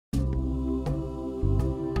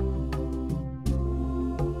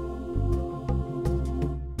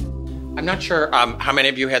I'm not sure how many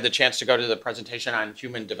of you had the chance to go to the presentation on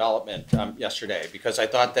human development yesterday, because I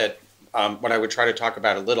thought that what I would try to talk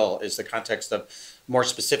about a little is the context of more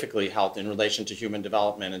specifically health in relation to human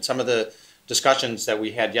development, and some of the discussions that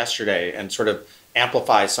we had yesterday, and sort of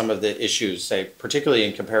amplify some of the issues, say, particularly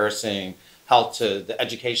in comparison health to the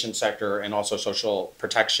education sector and also social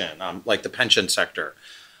protection, like the pension sector.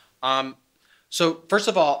 So first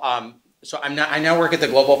of all, I now work at the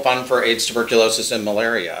Global Fund for AIDS, Tuberculosis, and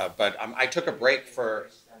Malaria, but I took a break for,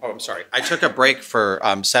 I took a break for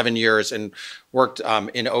 7 years and worked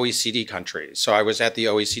in OECD countries. So I was at the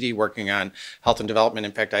OECD working on health and development.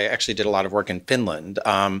 In fact, I actually did a lot of work in Finland,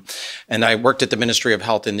 and I worked at the Ministry of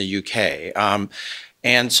Health in the UK.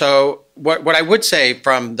 And so what I would say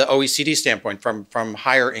from the OECD standpoint, from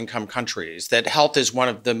higher income countries, that health is one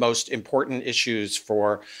of the most important issues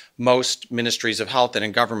for most ministries of health and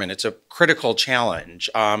in government. It's a critical challenge.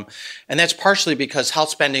 And that's partially because health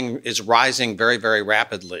spending is rising very, very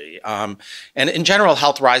rapidly. And in general,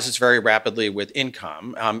 health rises very rapidly with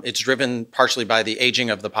income. It's driven partially by the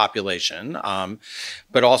aging of the population,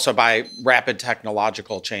 but also by rapid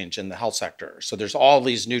technological change in the health sector. So there's all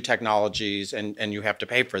these new technologies, and you have to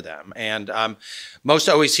pay for them. And most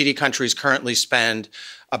OECD countries currently spend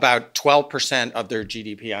about 12% of their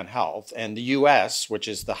GDP on health, and the US, which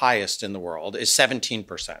is the highest in the world, is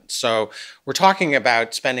 17%. So we're talking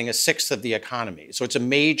about spending a sixth of the economy. So it's a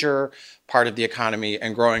major part of the economy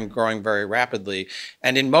and growing very rapidly.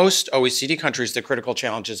 And in most OECD countries, the critical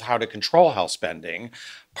challenge is how to control health spending,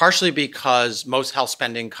 partially because most health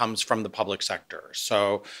spending comes from the public sector.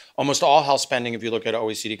 So almost all health spending, if you look at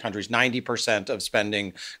OECD countries, 90% of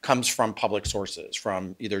spending comes from public sources,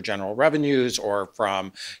 from either general revenues or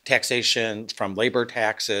from taxation, from labor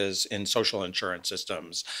taxes in social insurance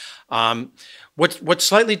systems. What's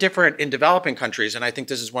slightly different in developing countries, and I think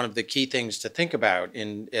this is one of the key things to think about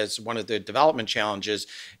as one of the development challenges,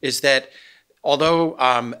 is that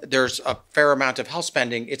although there's a fair amount of health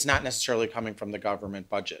spending, it's not necessarily coming from the government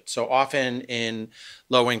budget. So often in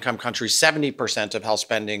low-income countries, 70% of health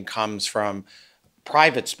spending comes from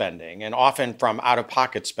private spending, and often from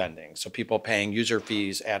out-of-pocket spending, so people paying user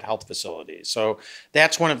fees at health facilities. So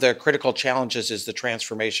that's one of the critical challenges, is the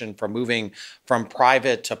transformation from moving from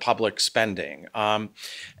private to public spending. And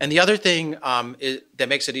the other thing that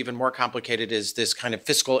makes it even more complicated is this kind of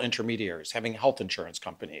fiscal intermediaries, having health insurance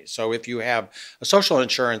companies. So if you have a social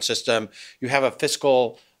insurance system, you have a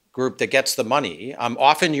fiscal group that gets the money.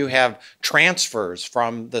 Often you have transfers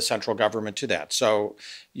from the central government to that. So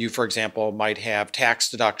you, for example, might have tax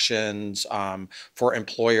deductions for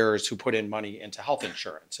employers who put in money into health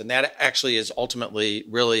insurance. And that actually is ultimately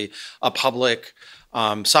really a public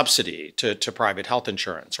subsidy to private health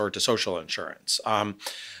insurance or to social insurance.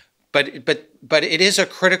 But it is a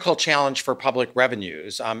critical challenge for public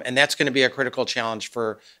revenues, and that's going to be a critical challenge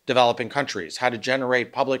for developing countries, how to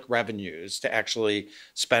generate public revenues to actually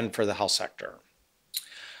spend for the health sector.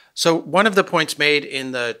 So one of the points made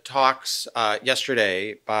in the talks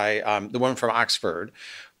yesterday by the woman from Oxford,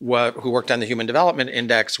 who worked on the Human Development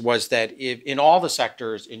Index, was that in all the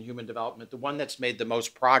sectors in human development, the one that's made the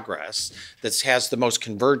most progress, that has the most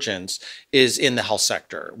convergence, is in the health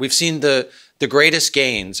sector. We've seen the greatest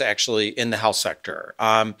gains actually in the health sector.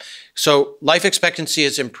 So life expectancy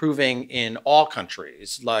is improving in all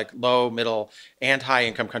countries, like low, middle, and high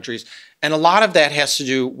income countries. And a lot of that has to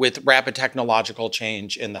do with rapid technological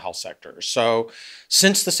change in the health sector. So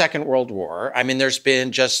since the Second World War, I mean, there's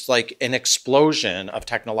been just like an explosion of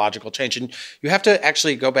technological change. And you have to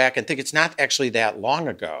actually go back and think it's not actually that long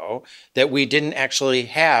ago that we didn't actually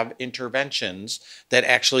have interventions that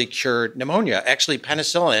actually cured pneumonia. Actually,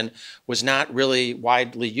 penicillin was not really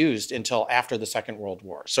widely used until after the Second World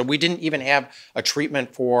War. So we didn't even have a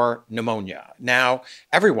treatment for pneumonia. Now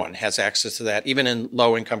everyone has access to that, even in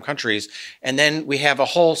low-income countries. And then we have a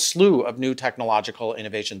whole slew of new technological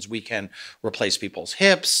innovations. We can replace people's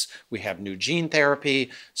hips. We have new gene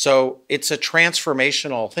therapy. So it's a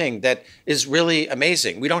transformational thing that is really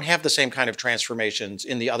amazing. We don't have the same kind of transformations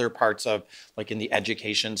in the other parts of, like in the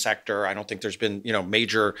education sector. I don't think there's been,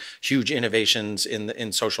 major, huge innovations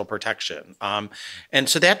in social protection. And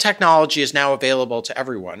so that technology is now available to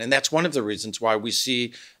everyone. And that's one of the reasons why we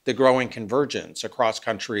see the growing convergence across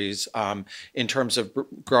countries in terms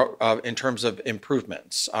of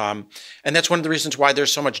improvements. And that's one of the reasons why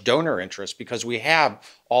there's so much donor interest, because we have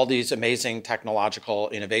all these amazing technological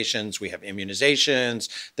innovations. We have immunizations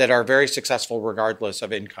that are very successful regardless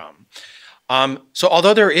of income. So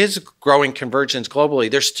although there is growing convergence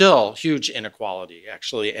globally, there's still huge inequality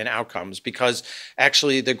actually in outcomes, because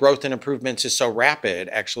actually the growth and improvements is so rapid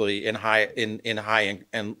actually in high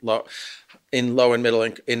and low in low and middle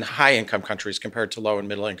in high income countries compared to low and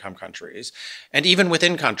middle income countries, and even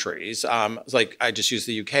within countries, like I just used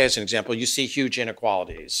the UK as an example, you see huge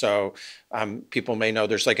inequalities. So people may know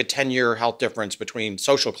there's like a 10-year health difference between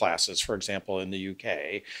social classes, for example, in the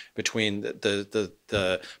UK, between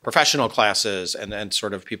the professional classes and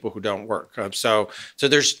sort of people who don't work. So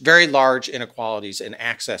there's very large inequalities in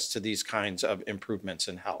access to these kinds of improvements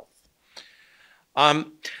in health.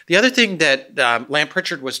 The other thing that Lamb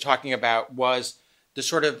Pritchard was talking about was the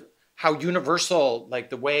sort of how universal, like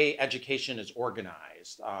the way education is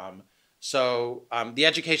organized. The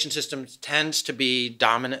education system tends to be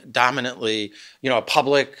dominantly, a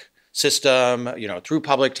public system, through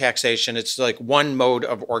public taxation. It's like one mode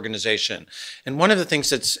of organization. And one of the things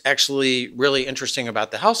that's actually really interesting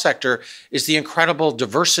about the health sector is the incredible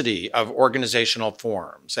diversity of organizational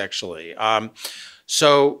forms, actually.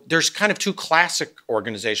 So there's kind of two classic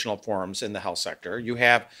organizational forms in the health sector. You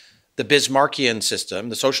have the Bismarckian system,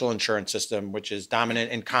 the social insurance system, which is dominant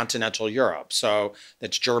in continental Europe. So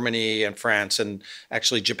that's Germany and France and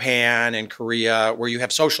actually Japan and Korea, where you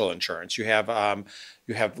have social insurance. You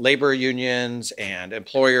have labor unions and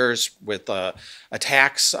employers with a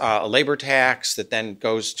tax, a labor tax that then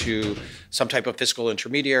goes to some type of fiscal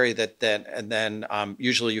intermediary and then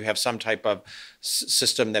usually you have some type of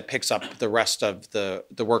system that picks up the rest of the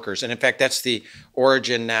workers. And in fact, that's the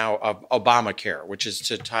origin now of Obamacare, which is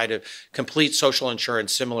to try to complete social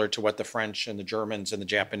insurance similar to what the French and the Germans and the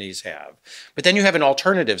Japanese have. But then you have an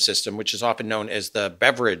alternative system, which is often known as the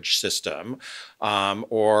beverage system,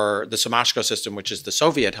 or the Somashko system, which is the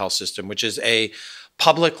Soviet health system, which is a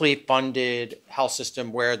publicly funded health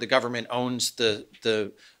system where the government owns the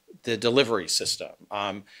delivery system.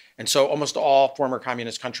 And so almost all former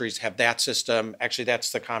communist countries have that system. Actually,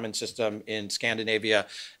 that's the common system in Scandinavia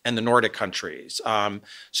and the Nordic countries.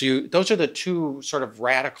 Those are the two sort of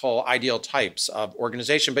radical ideal types of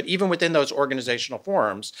organization. But even within those organizational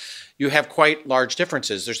forms, you have quite large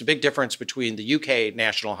differences. There's a big difference between the UK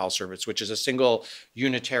National Health Service, which is a single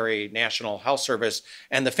unitary national health service,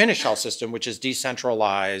 and the Finnish health system, which is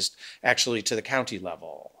decentralized actually to the county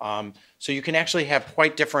level. So you can actually have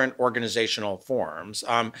quite different organizational forms.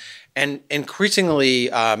 And increasingly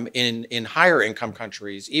in higher income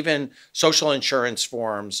countries, even social insurance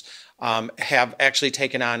forms have actually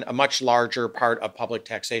taken on a much larger part of public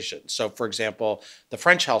taxation. So for example, the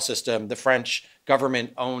French health system, the French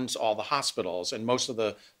government owns all the hospitals, and most of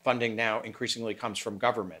the funding now increasingly comes from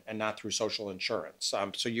government and not through social insurance.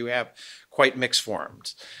 So you have quite mixed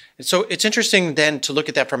forms. And so it's interesting then to look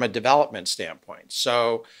at that from a development standpoint.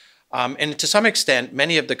 So and to some extent,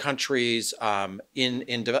 many of the countries in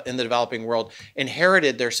the developing world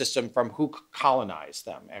inherited their system from who colonized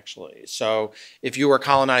them, actually. So if you were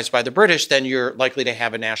colonized by the British, then you're likely to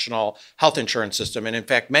have a national health insurance system. And in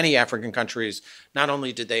fact, many African countries, not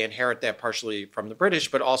only did they inherit that partially from the British,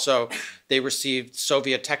 but also they received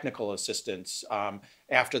Soviet technical assistance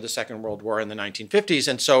after the Second World War in the 1950s.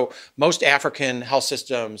 And so most African health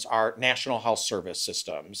systems are national health service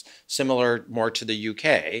systems, similar more to the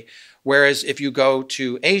UK. Whereas if you go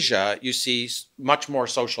to Asia, you see much more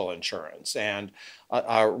social insurance and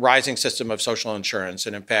a rising system of social insurance.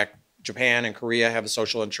 And in fact, Japan and Korea have a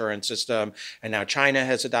social insurance system, and now China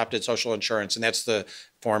has adopted social insurance, and that's the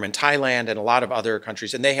form in Thailand and a lot of other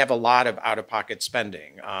countries, and they have a lot of out-of-pocket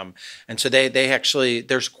spending. And so they actually,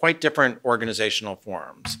 there's quite different organizational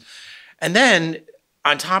forms. And then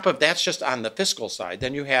on top of that's just on the fiscal side,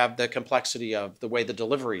 then you have the complexity of the way the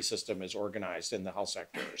delivery system is organized in the health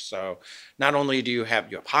sector. So not only do you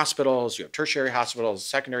have hospitals, you have tertiary hospitals,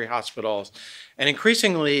 secondary hospitals, and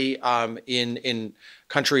increasingly in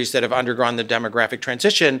countries that have undergone the demographic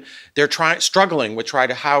transition, they're struggling with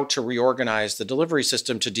how to reorganize the delivery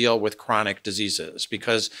system to deal with chronic diseases,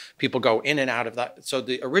 because people go in and out of that. So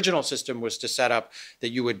the original system was to set up that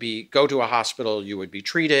you would go to a hospital, you would be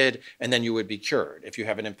treated, and then you would be cured if you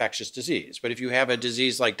have an infectious disease. But if you have a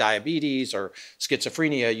disease like diabetes or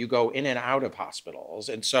schizophrenia, you go in and out of hospitals.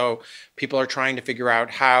 And so people are trying to figure out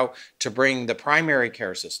how to bring the primary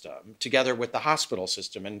care system together with the hospital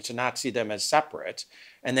system and to not see them as separate.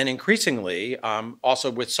 And then increasingly, also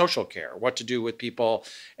with social care, what to do with people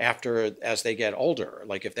as they get older,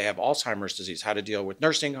 like if they have Alzheimer's disease, how to deal with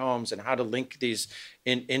nursing homes and how to link these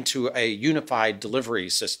into a unified delivery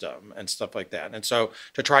system and stuff like that. And so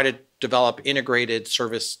to try to develop integrated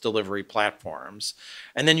service delivery platforms.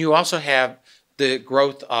 And then you also have the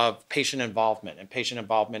growth of patient involvement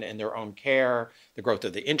in their own care, the growth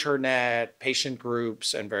of the internet, patient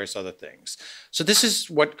groups, and various other things. So this is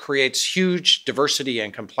what creates huge diversity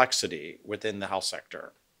and complexity within the health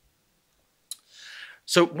sector.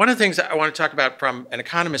 So one of the things that I want to talk about from an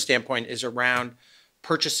economist standpoint is around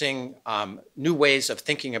purchasing, new ways of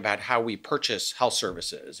thinking about how we purchase health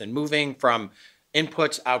services and moving from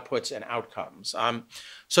inputs, outputs, and outcomes.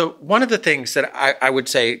 So one of the things that I would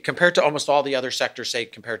say, compared to almost all the other sectors, say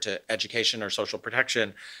compared to education or social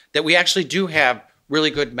protection, that we actually do have really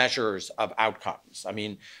good measures of outcomes. I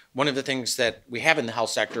mean, one of the things that we have in the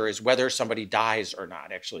health sector is whether somebody dies or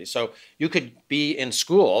not, actually. So you could be in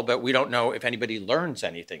school, but we don't know if anybody learns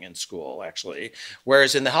anything in school, actually.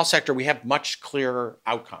 Whereas in the health sector, we have much clearer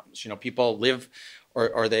outcomes. You know, people live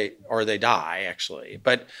or they die, actually.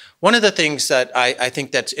 But one of the things that I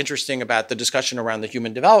think that's interesting about the discussion around the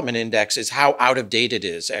Human Development Index is how out of date it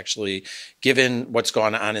is, actually, given what's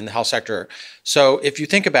going on in the health sector. So if you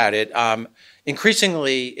think about it,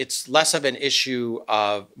 increasingly, it's less of an issue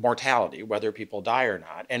of mortality, whether people die or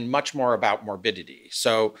not, and much more about morbidity.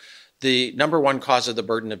 So the number one cause of the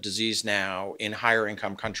burden of disease now in higher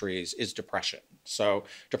income countries is depression. So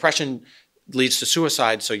depression leads to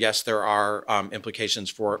suicide. So yes, there are implications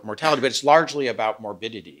for mortality, but it's largely about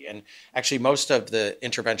morbidity. And actually, most of the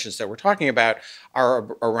interventions that we're talking about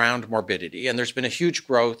are around morbidity. And there's been a huge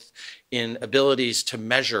growth in abilities to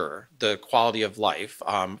measure the quality of life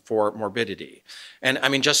for morbidity. And I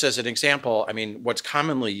mean, just as an example, I mean, what's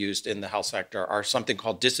commonly used in the health sector are something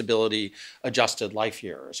called disability adjusted life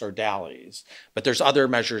years, or DALYs. But there's other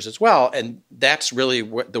measures as well. And that's really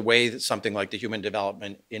the way that something like the Human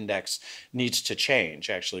Development Index needs to change,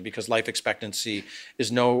 actually, because life expectancy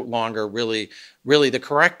is no longer really the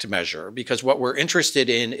correct measure, because what we're interested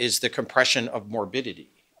in is the compression of morbidity.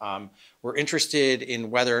 We're interested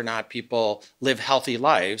in whether or not people live healthy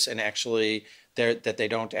lives and actually that they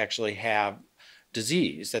don't actually have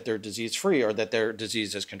disease, that they're disease-free, or that their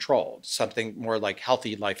disease is controlled, something more like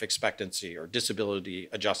healthy life expectancy or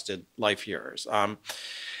disability-adjusted life years.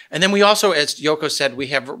 And then we also, as Yoko said, we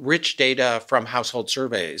have rich data from household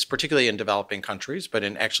surveys, particularly in developing countries, but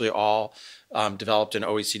in actually all developed and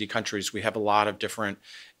OECD countries, we have a lot of different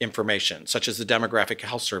information, such as the demographic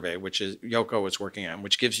health survey, which is Yoko is working on,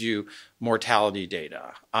 which gives you mortality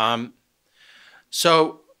data.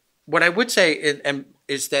 So what I would say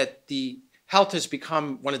is that the health has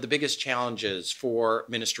become one of the biggest challenges for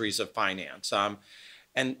ministries of finance.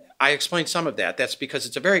 And I explained some of that. That's because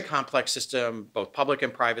it's a very complex system, both public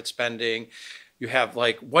and private spending. You have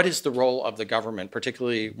like, what is the role of the government,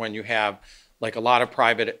 particularly when you have like a lot of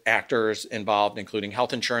private actors involved, including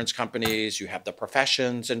health insurance companies, you have the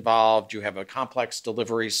professions involved, you have a complex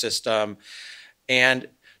delivery system. And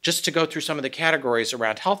just to go through some of the categories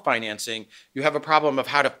around health financing, you have a problem of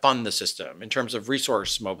how to fund the system in terms of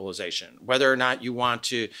resource mobilization, whether or not you want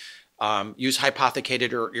to use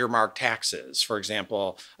hypothecated or earmarked taxes, for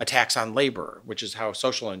example, a tax on labor, which is how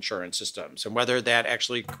social insurance systems, and whether that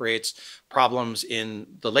actually creates problems in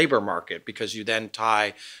the labor market because you then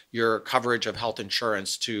tie your coverage of health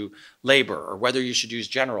insurance to labor, or whether you should use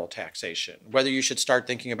general taxation, whether you should start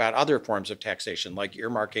thinking about other forms of taxation like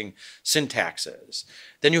earmarking sin taxes.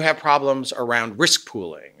 Then you have problems around risk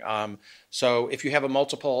pooling. So if you have a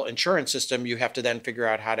multiple insurance system, you have to then figure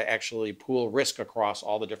out how to actually pool risk across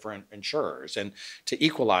all the different insurers and to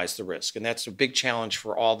equalize the risk. And that's a big challenge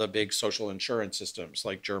for all the big social insurance systems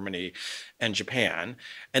like Germany and Japan.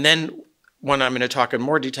 And then one I'm going to talk in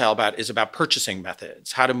more detail about is about purchasing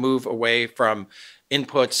methods, how to move away from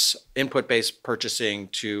input-based purchasing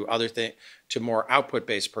to to more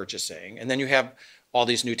output-based purchasing. And then you have all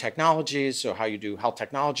these new technologies, so how you do health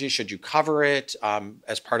technology, should you cover it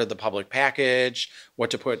as part of the public package, what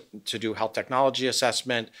to put to do health technology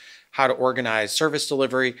assessment, how to organize service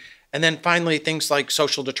delivery, and then finally things like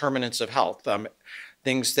social determinants of health,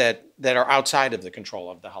 things that are outside of the control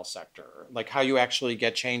of the health sector, like how you actually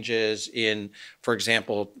get changes in, for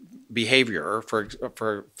example, behavior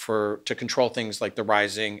to control things like the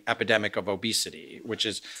rising epidemic of obesity, which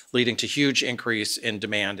is leading to huge increase in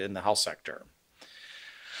demand in the health sector.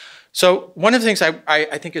 So one of the things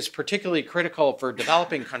I think is particularly critical for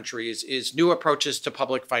developing countries is new approaches to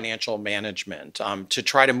public financial management to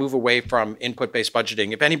try to move away from input-based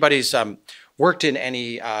budgeting. If anybody's worked in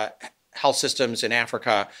any health systems in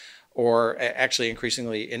Africa or actually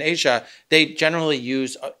increasingly in Asia, they generally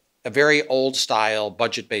use a very old style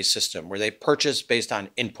budget-based system where they purchase based on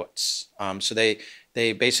inputs. So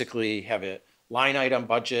they basically have line item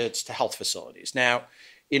budgets to health facilities. Now,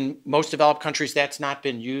 in most developed countries, that's not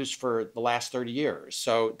been used for the last 30 years.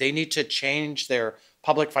 So they need to change their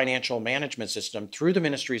public financial management system through the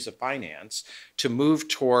ministries of finance to move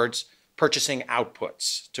towards purchasing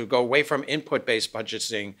outputs, to go away from input-based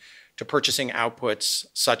budgeting to purchasing outputs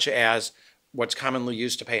such as what's commonly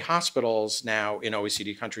used to pay hospitals now in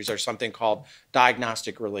OECD countries are something called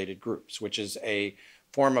diagnostic-related groups, which is a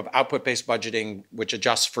form of output-based budgeting which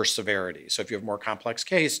adjusts for severity. So if you have a more complex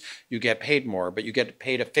case, you get paid more, but you get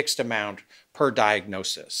paid a fixed amount per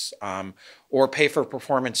diagnosis, or pay for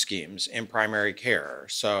performance schemes in primary care.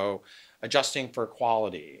 So adjusting for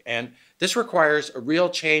quality. And this requires a real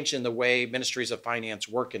change in the way ministries of finance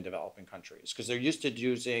work in developing countries, because they're used to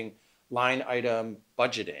using line item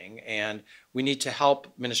budgeting, and we need to help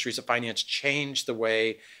ministries of finance change the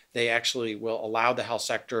way they actually will allow the health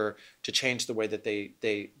sector to change the way that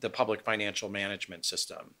the public financial management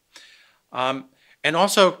system. And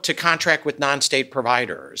also to contract with non-state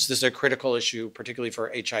providers. This is a critical issue, particularly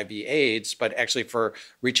for HIV/AIDS, but actually for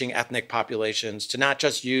reaching ethnic populations, to not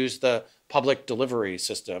just use the public delivery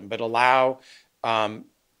system, but allow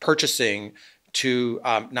purchasing to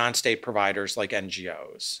non-state providers like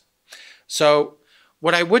NGOs. So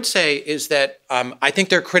what I would say is that I think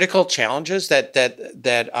there are critical challenges that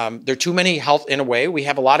there are too many health, in a way, we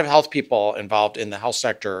have a lot of health people involved in the health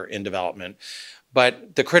sector in development,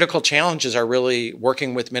 but the critical challenges are really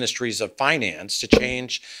working with ministries of finance to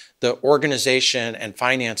change the organization and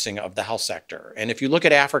financing of the health sector. And if you look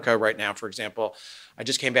at Africa right now, for example, I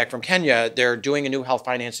just came back from Kenya, they're doing a new health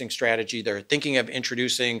financing strategy. They're thinking of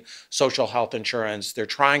introducing social health insurance. They're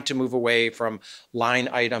trying to move away from line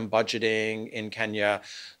item budgeting in Kenya.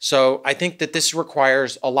 So I think that this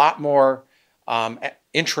requires a lot more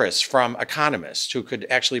interest from economists who could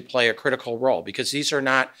actually play a critical role, because these are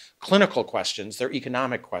not clinical questions, they're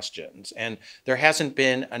economic questions. And there hasn't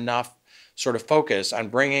been enough sort of focus on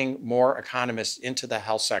bringing more economists into the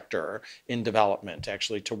health sector in development,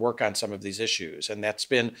 actually, to work on some of these issues. And that's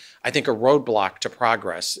been, I think, a roadblock to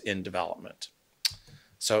progress in development.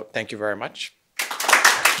 So thank you very much.